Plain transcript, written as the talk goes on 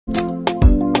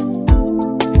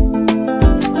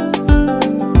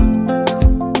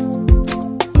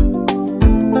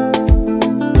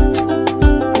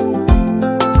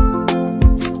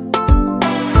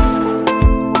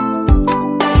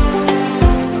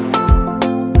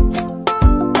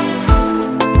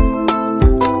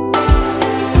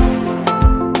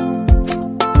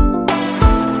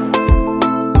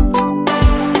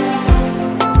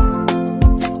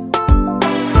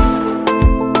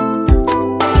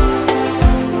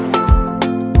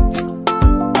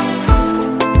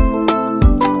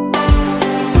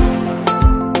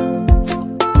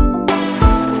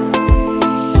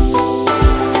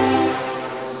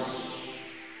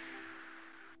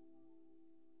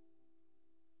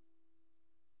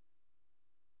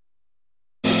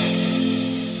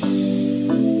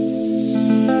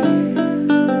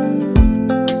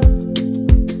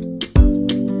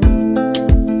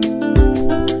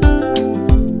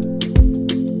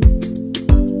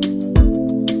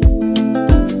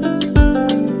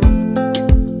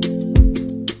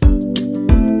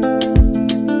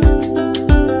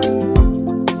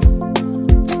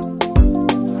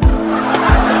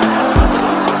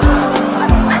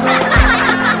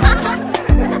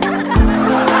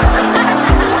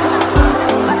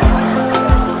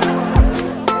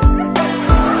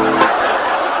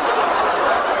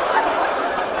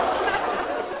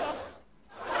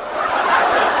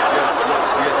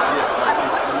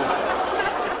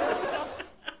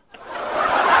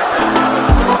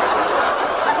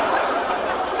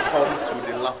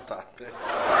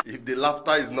If the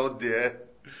laughter is not there,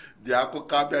 the Akuko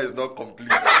Abia is not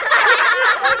complete.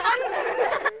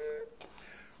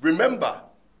 Remember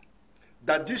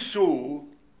that this show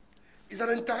is an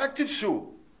interactive show.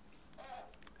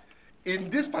 In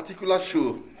this particular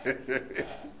show,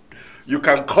 you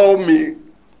can call me.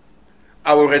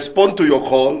 I will respond to your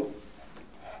call.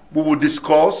 We will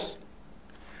discuss.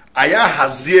 Aya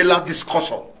Haziela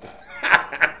discussion.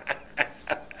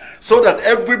 So that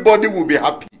everybody will be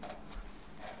happy.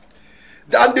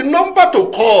 And the number to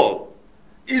call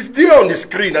is there on the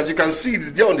screen. As you can see,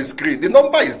 it's there on the screen. The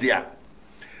number is there.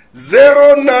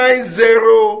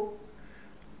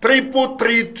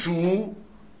 090-332-9775.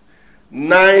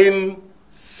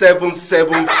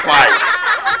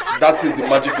 That is the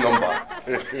magic number.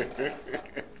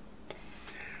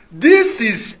 This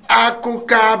is Akuko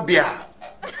Abia,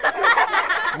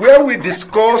 where we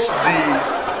discuss the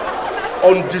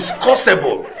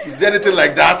undiscussable. Is there anything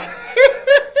like that?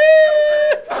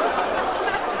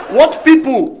 What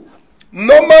people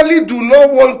normally do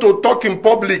not want to talk in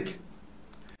public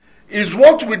is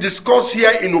what we discuss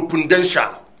here in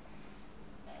Opundensha.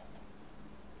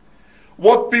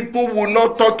 What people will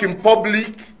not talk in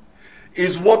public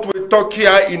is what we talk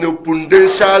here in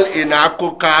Opundensha in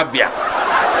Akuko Abia.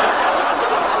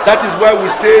 That is why we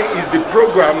say is the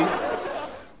program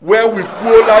where we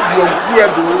kuola the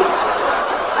unkuable,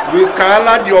 we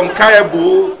kaala the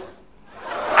unkayable,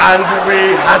 and we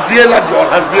haziela the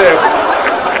unhaziable.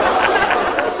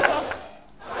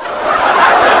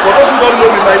 For those who don't know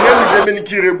me, my name is Emeni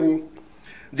Kirebu,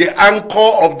 the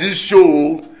anchor of this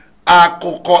show,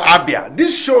 Akuko Abia.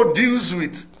 This show deals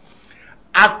with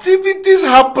activities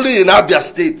happening in Abia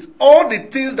State. All the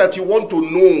things that you want to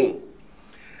know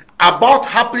about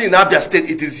happening in Abia State,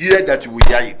 it is here that you will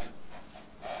hear it.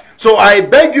 So I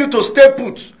beg you to stay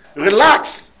put,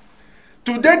 relax.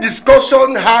 Today's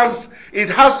discussion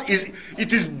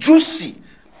it is juicy.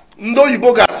 No, you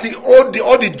both can see all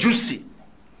the juicy.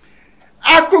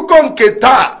 Akuko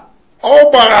nketa,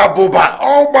 all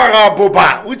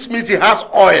baraboba, which means it has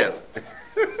oil.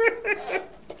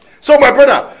 So my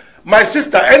brother, my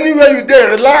sister, anywhere you there,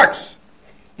 relax.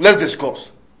 Let's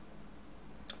discuss.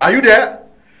 Are you there?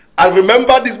 And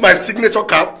remember, this is my signature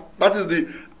cap. That is the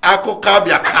Akuko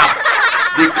Abia cap.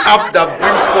 The cap that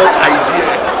brings forth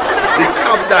ideas. The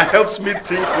cap that helps me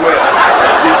think well.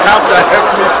 The cap that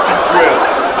helps me speak well.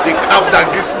 The cap that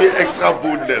gives me extra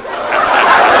boldness.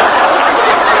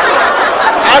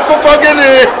 Akuko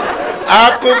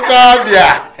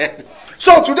Abia.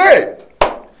 So today,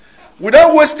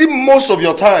 without wasting much of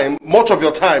your time,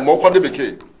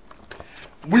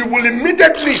 we will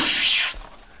immediately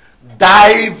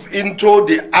dive into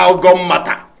the Algon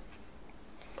matter.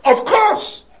 Of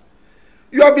course,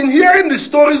 you have been hearing the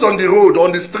stories on the road,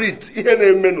 on the street,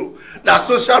 the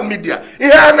social media.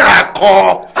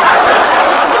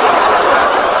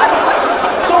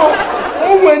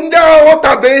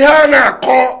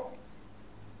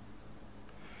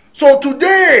 So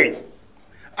today,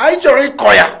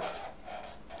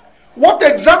 what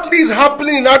exactly is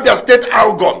happening in Abia State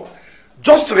Algon?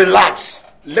 Just relax.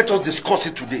 Let us discuss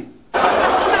it today.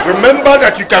 Remember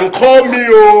that you can call me,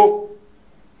 oh.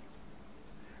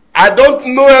 I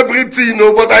don't know everything,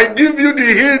 oh, but I give you the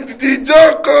hint, the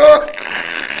joke, oh.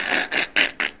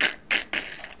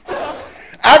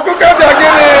 Akuko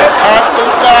Abia.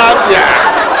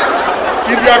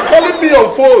 If you are calling me on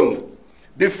phone,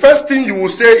 the first thing you will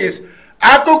say is,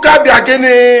 Akuko Abia.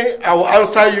 I will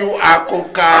answer you,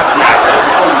 Akuko Abia.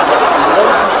 Before you talk, you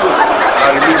won't do so. I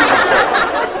release this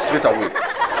call straight away.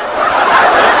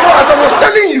 So as I was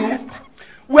telling you,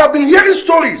 we have been hearing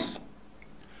stories.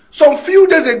 Some few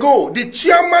days ago, the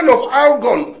chairman of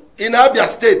Algon in Abia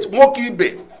State,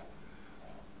 Mokibe,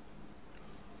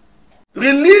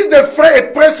 released a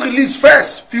press release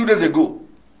first few days ago,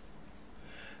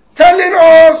 telling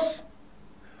us,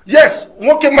 yes,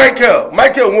 Michael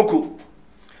Nwoko,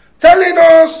 telling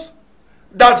us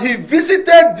that he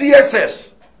visited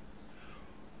DSS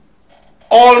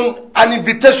on an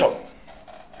invitation,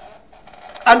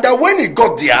 and that when he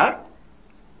got there,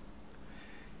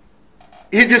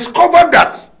 he discovered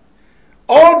that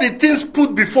all the things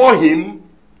put before him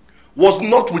was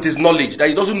not with his knowledge, that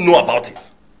he doesn't know about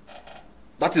it.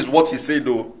 That is what he said,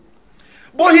 though.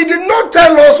 But he did not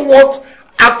tell us what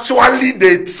actually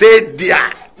they said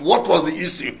there. What was the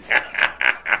issue?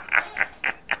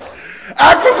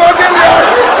 Akuko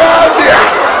Abia.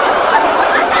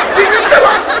 He didn't tell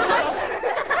us.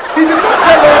 He did not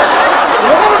tell us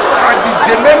what are the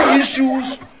germane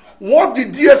issues, what the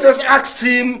DSS asked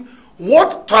him,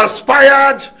 what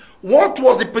transpired, what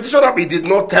was the petition that he did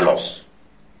not tell us.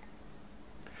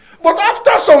 But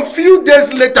after some few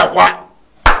days later, what?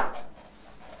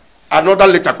 Another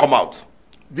letter come out.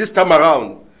 This time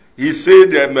around, he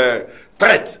said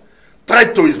threat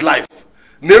to his life.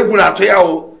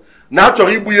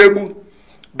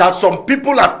 That some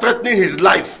people are threatening his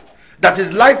life, that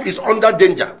his life is under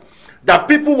danger, that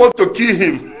people want to kill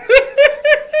him.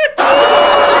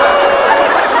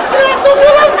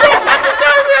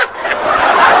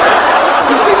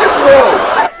 You see, this world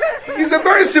is a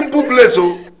very simple place.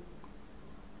 Oh.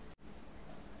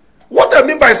 What I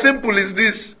mean by simple is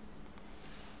this.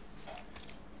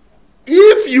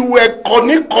 If you were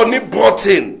Connie brought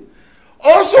in,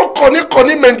 also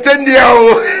Connie maintained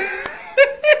there.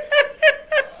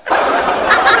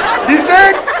 He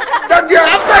said that they are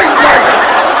after his life.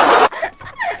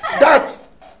 That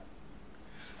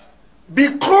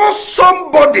because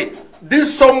somebody,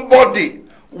 this somebody,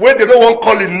 where they don't want to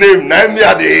call his name,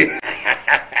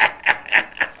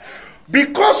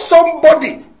 because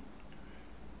somebody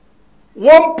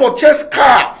won't purchase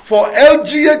car for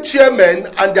LGA chairman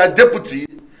and their deputy,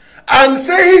 and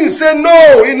say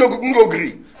no, he no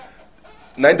agree.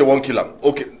 Now they won't kill him.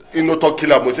 Okay, he no talk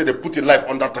kill him. We say they put his life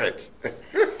under threat.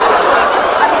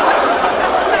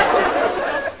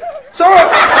 So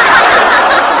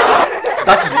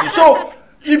that is it. So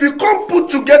if you come put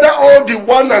together all the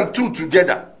 1 and 2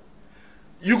 together,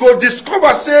 you go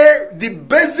discover say the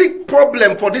basic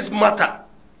problem for this matter.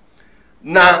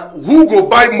 Now, who go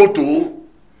buy motor,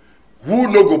 who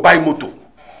no go buy motor.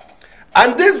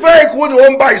 And this vehicle they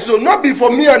won't buy, so not be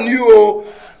for me and you,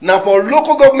 now for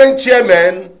local government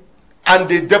chairman and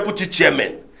the deputy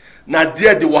chairman. Now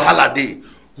there the wahala day.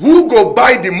 Who go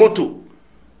buy the motor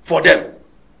for them?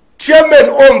 Chairman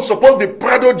own suppose be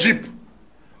Prado Jeep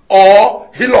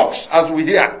or Hilux, as we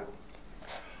hear.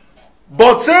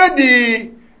 But say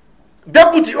the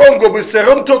deputy own go be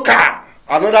Seronto car.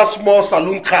 Another small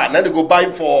saloon car, now they go buy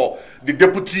for the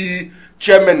deputy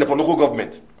chairman for local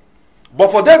government.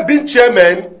 But for them being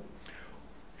chairman,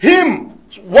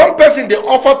 one person they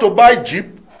offer to buy Jeep,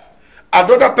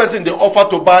 another person they offer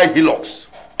to buy Hilux.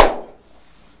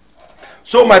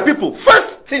 So my people,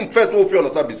 first thing first, what you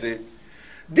understand me say,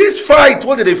 this fight,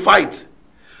 what did they fight?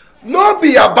 Not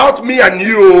be about me and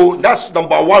you, that's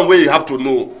number one way you have to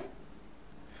know.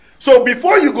 So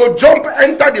before you go jump,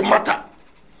 enter the matter,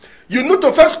 you need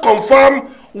to first confirm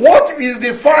what is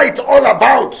the fight all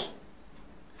about.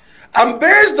 And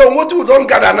based on what we don't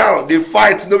gather now, the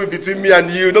fight no be between me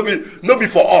and you, no be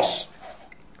for us.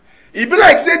 It be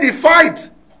like say the fight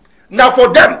now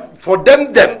for them.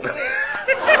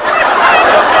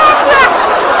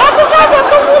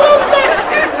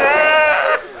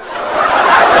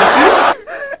 You see?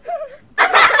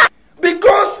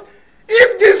 Because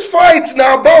if this fight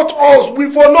now about us, we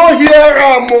for no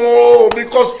hear more,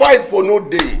 because fight for no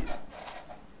day.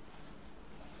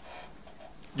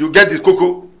 You get this,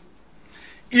 Coco?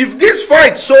 If this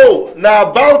fight so now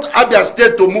about Abia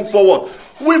State to move forward,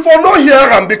 we for no hear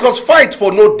them, because fight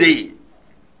for no day.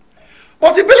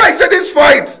 But it be like say this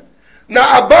fight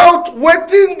now about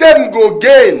waiting them go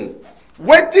gain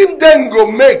Wetin dem go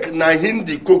make na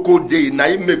hindi cocoa day na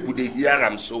him make we dey hear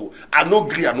am so. I no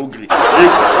gree, I no gree.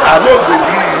 I no go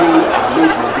gree you, I no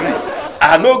go gree.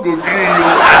 I no go gree you,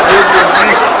 I no go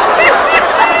gree.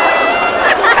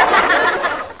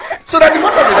 So that the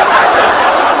matter be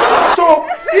that. So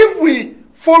if we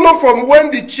follow from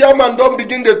when the chairman don't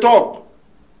begin the talk,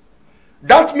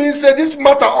 that means say this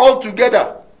matter all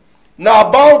together. Now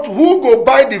about who go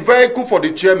buy the vehicle for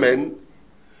the chairman,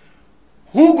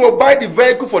 who go buy the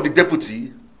vehicle for the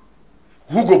deputy,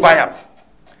 who go buy am.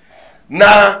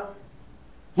 Now,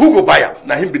 who go buy am?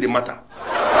 Now him be the matter.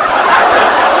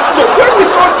 So when we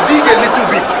go dig a little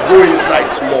bit, go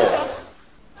inside small.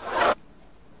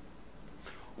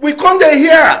 We come there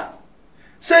here.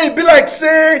 Say it be like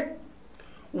say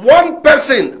one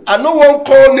person, I no one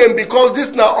call name because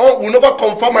this now we never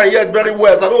confirm and yet very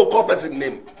well. So I don't call person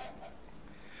name.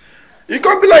 It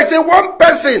could be like say one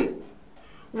person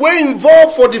we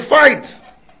involved for the fight.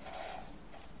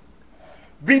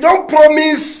 We don't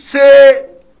promise say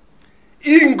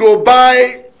he go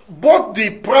buy both the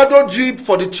Prado Jeep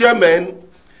for the chairman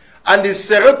and the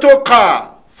Sereto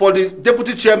car for the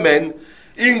deputy chairman.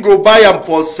 He go buy them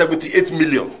for 78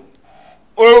 million.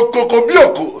 Oh,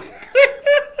 Kokobioko.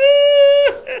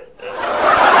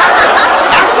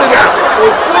 Asina,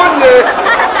 ofone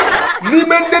ni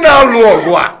mende na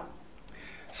luogwa.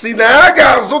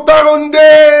 Sinaga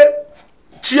zotaronde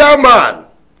chairman.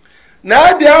 Na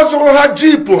Abia zoro ha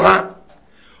jeep ha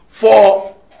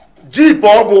for jeep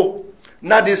obo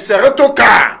na the Sereto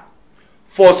car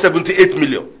for 78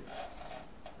 million.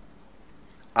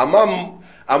 Amam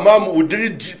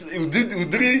udiri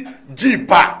jeep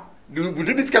pa. We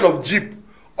did this kind of jeep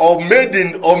or made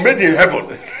in heaven.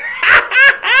 You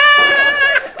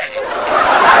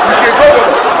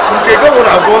can go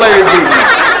as well as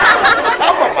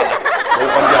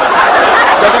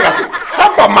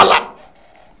Hapa Malam.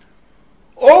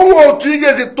 Oh, 2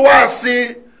 years it was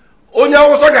Onya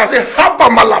also can say Hapa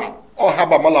Malam. Oh,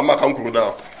 Hapa Malam, I can go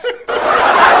down.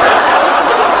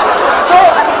 So,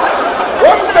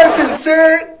 one person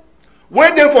say,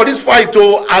 waiting for this fight,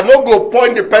 oh, I no go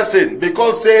point the person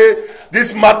because say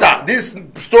this matter, this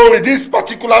story, this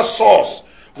particular source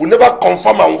will never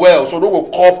confirm and well, so don't go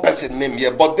call person name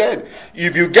here. But then,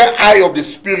 if you get eye of the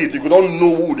spirit, you don't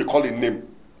know who they call in name.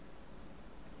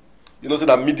 You know, so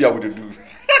that media will do.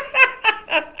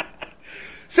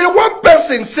 Say one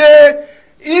person say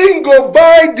he go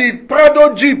buy the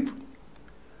Prado Jeep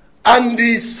and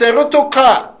the Sereto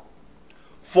car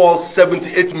for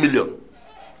 78 million.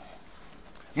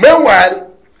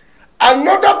 Meanwhile,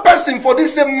 another person for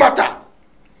this same matter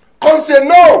can say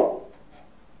no.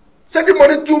 Say the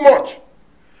money too much.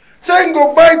 Say he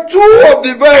go buy 2 of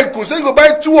the vehicles. Say he go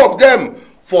buy 2 of them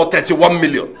for 31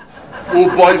 million. Oh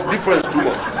boy, it's difference too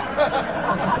much.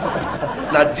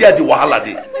 Now dear the wahala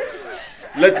dey.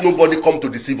 Let nobody come to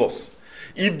deceive us.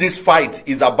 If this fight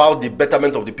is about the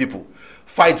betterment of the people,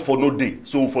 fight for no day.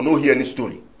 So for no hear any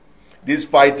story. This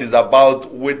fight is about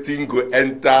waiting to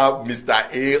enter Mr.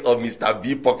 A or Mr.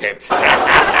 B pocket.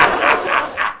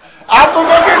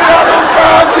 Akuko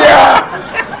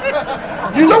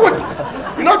Abia. You know what?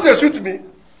 You know what they sweet me?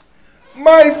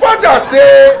 My father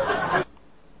say,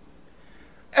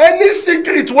 any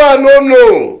secret one no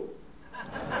know.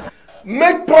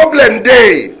 Make problem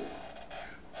day.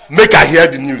 Make I hear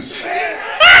the news.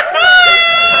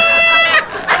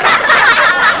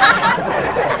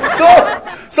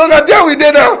 So that there we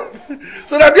did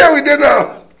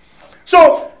now.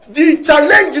 So the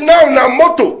challenge now na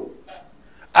motto.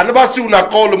 I never see una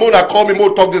call me, more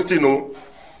talk this thing, no.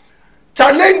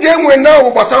 Challenge them when now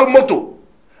about motto.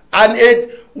 And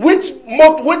which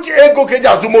ego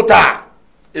keja zumota?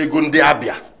 Egunde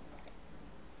Abia.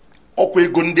 Okwe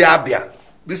Egunde Abia.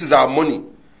 This is our money.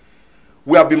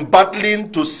 We have been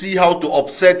battling to see how to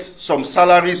offset some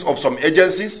salaries of some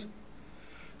agencies,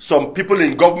 some people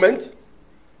in government,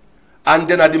 and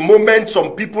then at the moment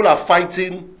some people are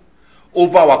fighting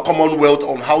over our commonwealth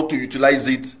on how to utilize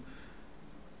it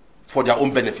for their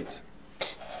own benefit.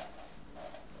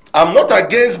 I'm not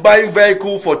against buying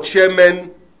vehicle for chairman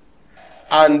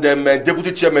and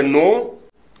deputy chairman, no.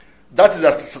 That is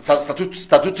a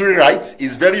statutory right,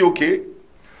 it's very okay.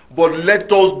 But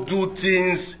let us do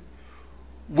things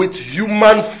with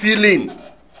human feeling,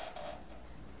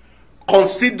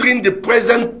 considering the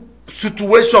present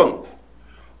situation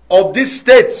of this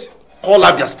state called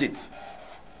Abia State.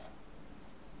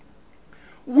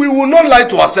 We will not lie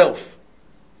to ourselves.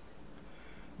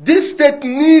 This state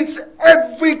needs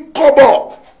every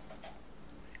kobo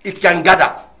it can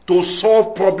gather to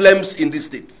solve problems in this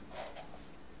state.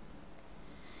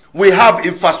 We have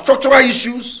infrastructural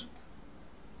issues.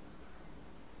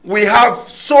 We have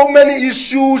so many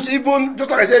issues, even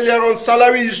just like I said earlier on,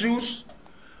 salary issues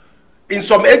in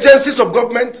some agencies of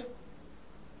government,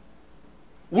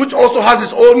 which also has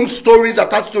its own stories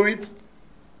attached to it.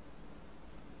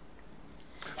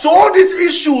 So all these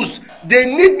issues, they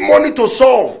need money to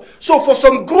solve. So for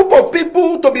some group of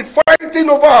people to be fighting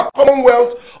over our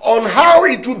commonwealth on how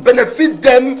it would benefit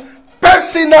them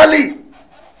personally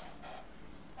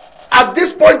at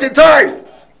this point in time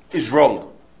is wrong.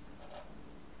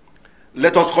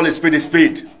 Let us call a spade a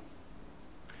spade.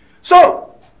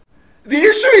 So the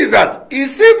issue is that it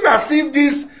seems as if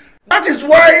that is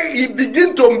why it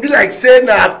begin to be like say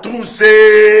na true,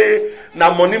 say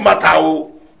na money matter.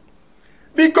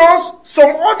 Because some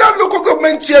other local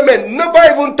government chairmen never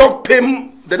even talk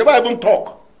PIM. They never even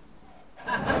talk.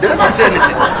 They never say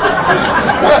anything.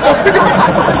 What must be the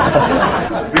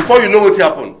matter? Before you know what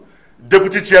happened,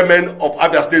 deputy chairman of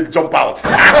Abia State jump out.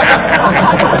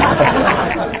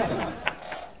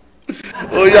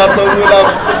 Oh yeah,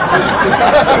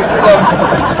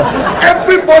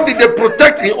 everybody they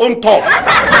protect their own turf.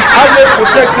 How they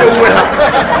protect their own.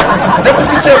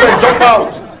 Deputy chairman jump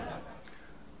out.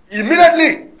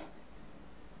 Immediately,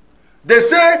 they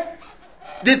say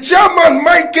the chairman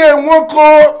Michael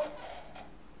Nwoko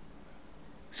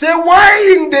say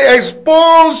why in they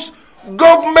expose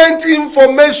government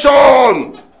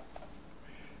information?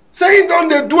 Saying don't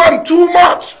they do them too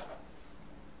much?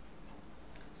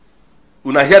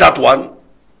 When I hear that one,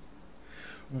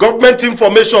 government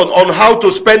information on how to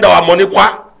spend our money,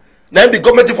 then the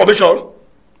government information.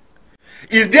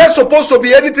 Is there supposed to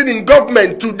be anything in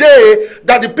government today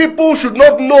that the people should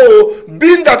not know,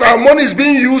 being that our money is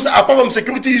being used apart from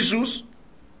security issues?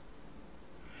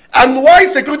 And why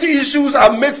security issues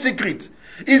are made secret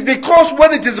is because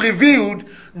when it is revealed,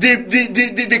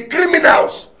 the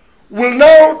criminals will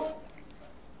now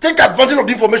take advantage of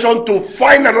the information to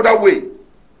find another way.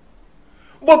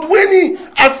 But when it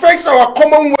affects our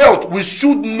commonwealth, we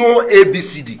should know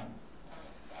ABCD.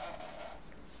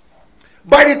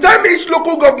 By the time each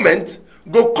local government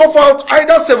go cough out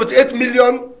either 78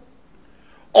 million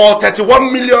or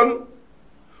 31 million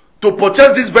to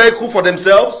purchase this vehicle for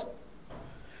themselves,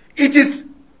 it is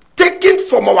taken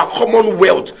from our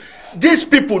commonwealth. These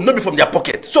people not be from their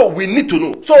pocket. So we need to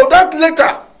know. So that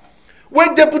letter,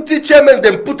 when deputy chairmen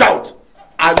then put out,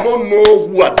 I don't know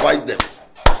who advised them.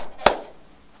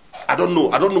 I don't know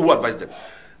who advised them.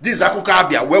 This is Akuko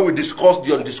Abia, where we discuss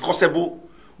the undiscussable,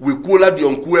 we call the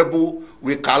uncouable,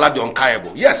 we call the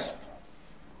uncallable. Yes.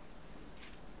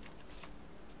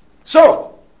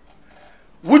 So,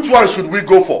 which one should we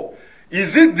go for?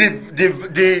 Is it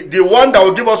the one that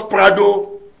will give us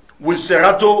Prado with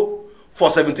Serato for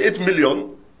 78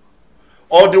 million?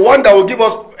 Or the one that will give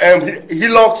us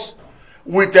Hilux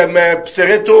with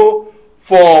Serato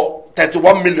for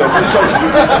 31 million? Which one should we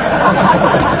go for?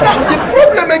 Now, the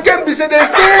problem again is that they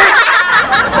say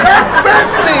that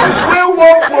person will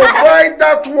won't provide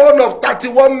that one of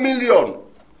 31 million.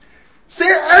 Say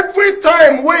every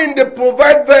time when they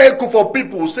provide vehicle for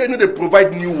people, say no, they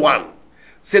provide new one.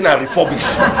 Say na refurbish.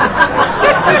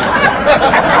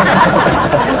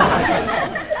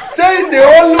 Say they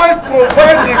always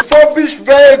provide refurbished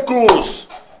vehicles.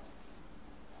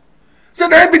 Say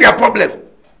that be their problem.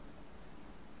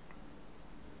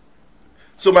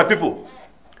 So my people,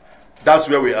 that's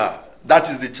where we are. That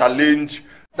is the challenge.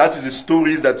 That is the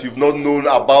stories that you've not known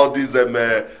about this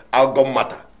Algom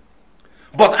matter.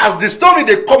 But as the story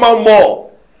they come out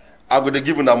more, I'm going to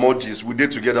give you emojis. We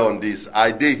did together on this.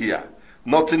 I did here.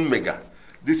 Nothing mega.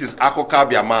 This is Akuko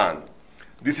Abia man.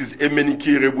 This is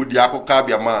Emeniki Rebu, the Akuko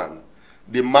Abia man.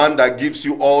 The man that gives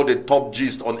you all the top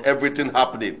gist on everything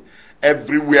happening.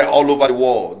 Everywhere, all over the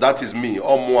world. That is me.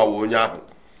 So,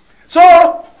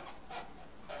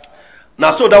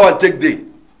 now so that one take day.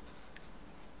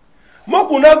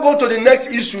 Moku now go to the next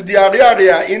issue, the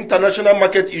area international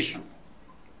market issue.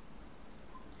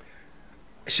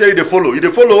 Share you the follow. You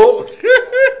the follow?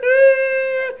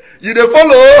 You the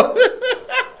follow?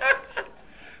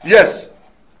 Yes.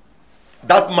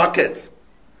 That market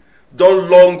don't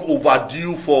long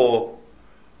overdue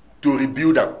to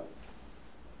rebuild them.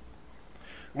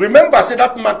 Remember, say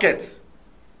that market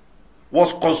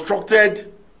was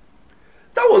constructed.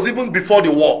 That was even before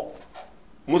the war.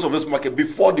 Most of this market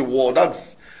before the war.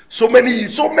 That's so many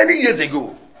years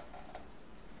ago.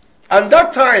 And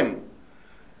that time,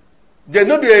 they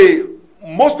know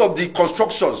most of the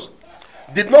constructions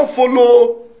did not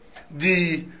follow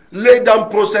the lay down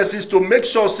processes to make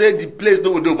sure say the place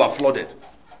don't go over flooded.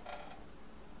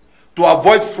 To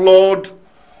avoid flood,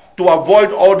 to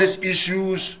avoid all these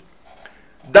issues,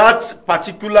 that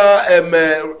particular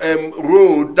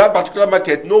road, that particular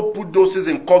market, no put those things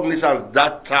in cognizance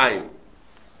that time.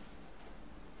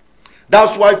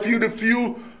 That's why few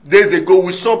days ago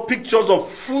we saw pictures of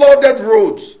flooded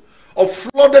roads, of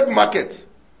flooded markets.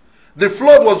 The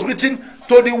flood was reaching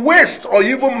to the waist, or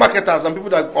even marketers and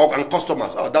people and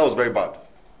customers. Oh, that was very bad.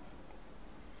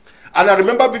 And I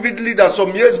remember vividly that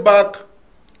some years back,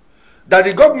 that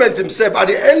the government himself, at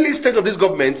the early stage of this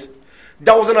government,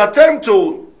 there was an attempt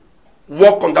to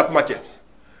work on that market.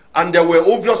 And there were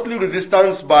obviously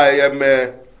resistance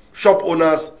by shop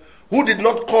owners who did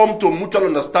not come to mutual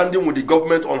understanding with the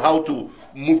government on how to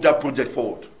move that project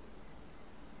forward.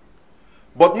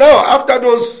 But now, after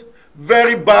those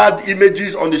very bad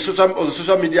images on the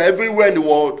social media everywhere in the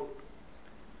world,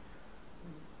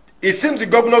 it seems the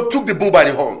governor took the bull by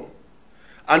the horn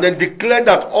and then declared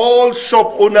that all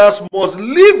shop owners must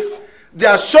leave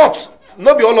their shops.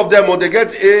 Not be all of them, or they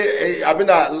get A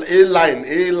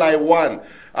line 1,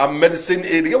 medicine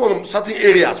A. They get certain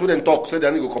areas where they talk, say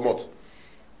they need to come out.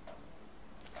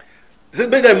 He said,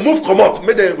 make them move, come out,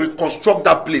 make them reconstruct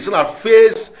that place. And a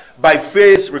phase by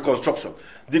phase reconstruction.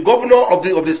 The governor of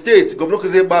the state, Governor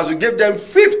Kezebazu, gave them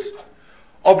 5th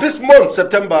of this month,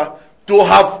 September, to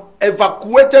have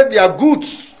evacuated their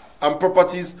goods and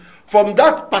properties from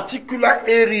that particular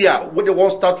area where they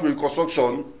want to start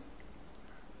reconstruction.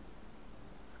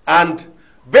 And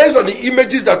based on the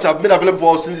images that have been available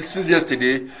for us since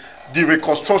yesterday, the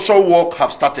reconstruction work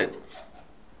have started.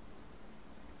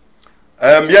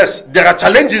 Yes, there are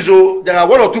challenges, there are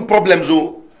 1 or 2 problems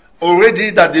already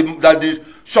that the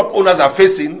shop owners are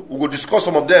facing. We will discuss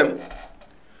some of them.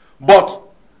 But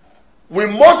we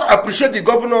must appreciate the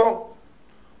governor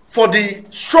for the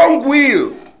strong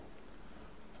will,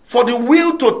 for the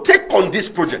will to take on this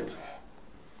project,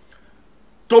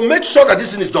 to make sure that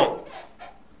this thing is done.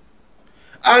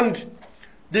 And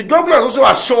the governor has also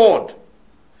assured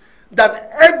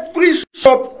that every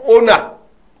shop owner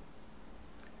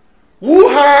who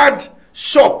had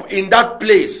shop in that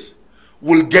place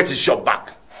will get his shop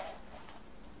back.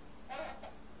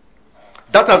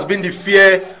 That has been the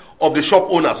fear of the shop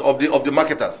owners, of the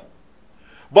marketers.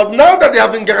 But now that they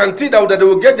have been guaranteed that they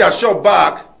will get their shop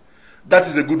back, that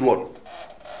is a good one.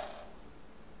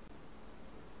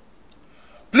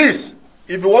 Please,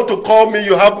 if you want to call me,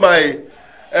 you have my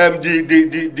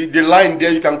the line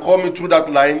there. You can call me through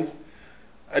that line.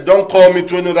 Don't call me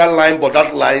through another line, but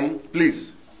that line,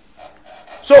 please.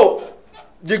 So,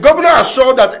 the governor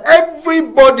assured that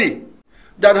everybody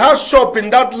that has shop in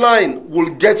that line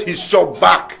will get his shop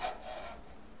back.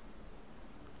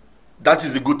 That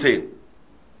is the good thing.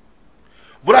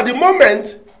 But at the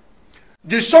moment,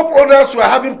 the shop owners were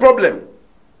having problem.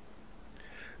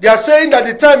 They are saying that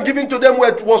the time given to them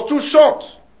was too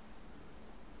short.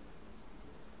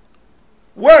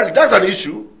 Well, that's an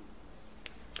issue.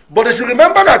 But they should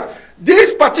remember that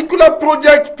this particular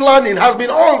project planning has been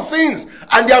on since,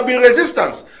 and there have been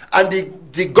resistance. And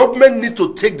the government need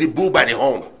to take the bull by the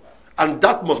horn. And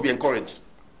that must be encouraged.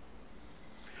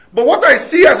 But what I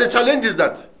see as a challenge is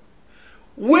that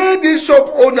where these shop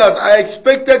owners are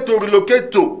expected to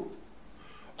relocate to,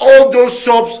 all those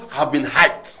shops have been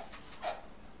hyped.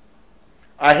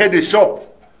 I heard a shop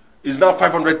is now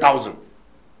 500,000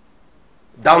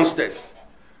 downstairs.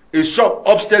 A shop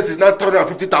upstairs is now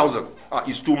 350,000.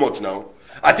 It's too much now.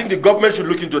 I think the government should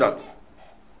look into that.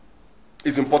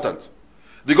 It's important.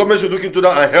 The government should look into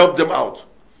that and help them out.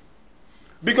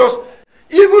 Because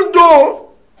even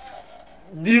though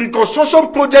the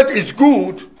reconstruction project is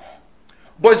good,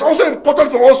 but it's also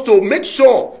important for us to make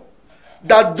sure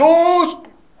that those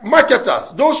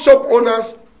marketers, those shop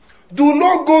owners, do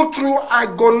not go through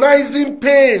agonizing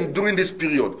pain during this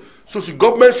period. So the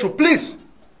government should please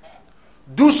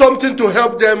do something to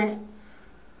help them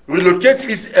relocate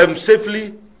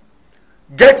safely,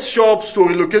 get shops to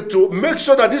relocate to, make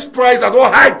sure that this price are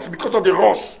not hiked because of the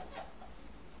rush.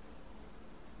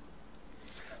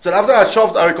 So that after our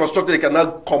shops are reconstructed, they can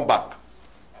now come back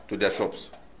to their shops.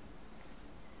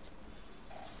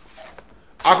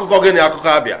 Akuko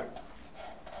Abia.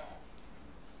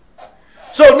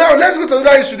 So now let's go to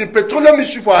another issue, the petroleum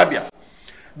issue for Abia.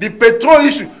 The petrol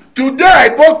issue. Today I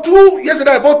bought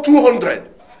yesterday I bought 200.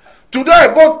 Today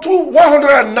I bought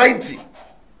 190.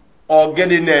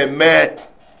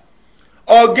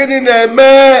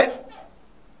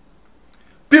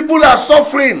 People are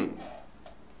suffering.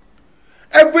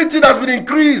 Everything has been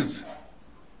increased.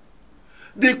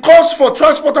 The cost for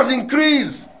transport has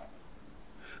increased.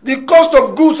 The cost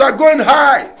of goods are going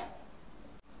high.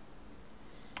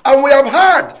 And we have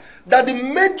heard that the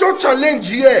major challenge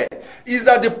here is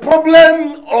that the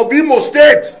problem of Imo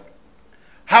State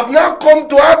have now come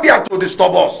to Abia to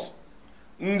disturb us.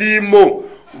 Ndimo,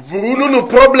 vurunu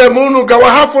problem unu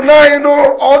gawa hafu na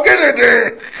ino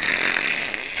ogenede.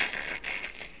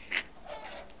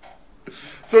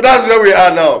 So that's where we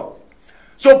are now.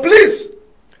 So please,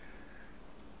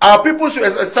 our people should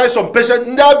exercise some patience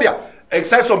in Abia.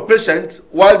 Exercise some patience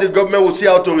while the government will see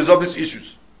how to resolve these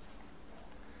issues.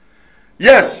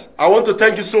 Yes, I want to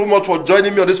thank you so much for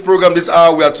joining me on this program this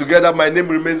hour. We are together. My name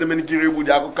remains Emeniki,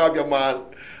 the Akuko Abia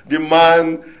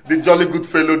man, the jolly good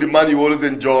fellow, the man you always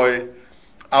enjoy.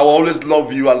 I will always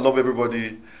love you. I love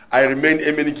everybody. I remain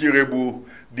Emeniki Rebu,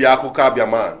 the Akuko Abia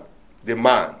man, the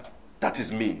man. That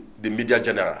is me, the media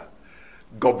general.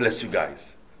 God bless you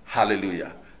guys.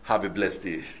 Hallelujah. Have a blessed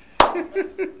day.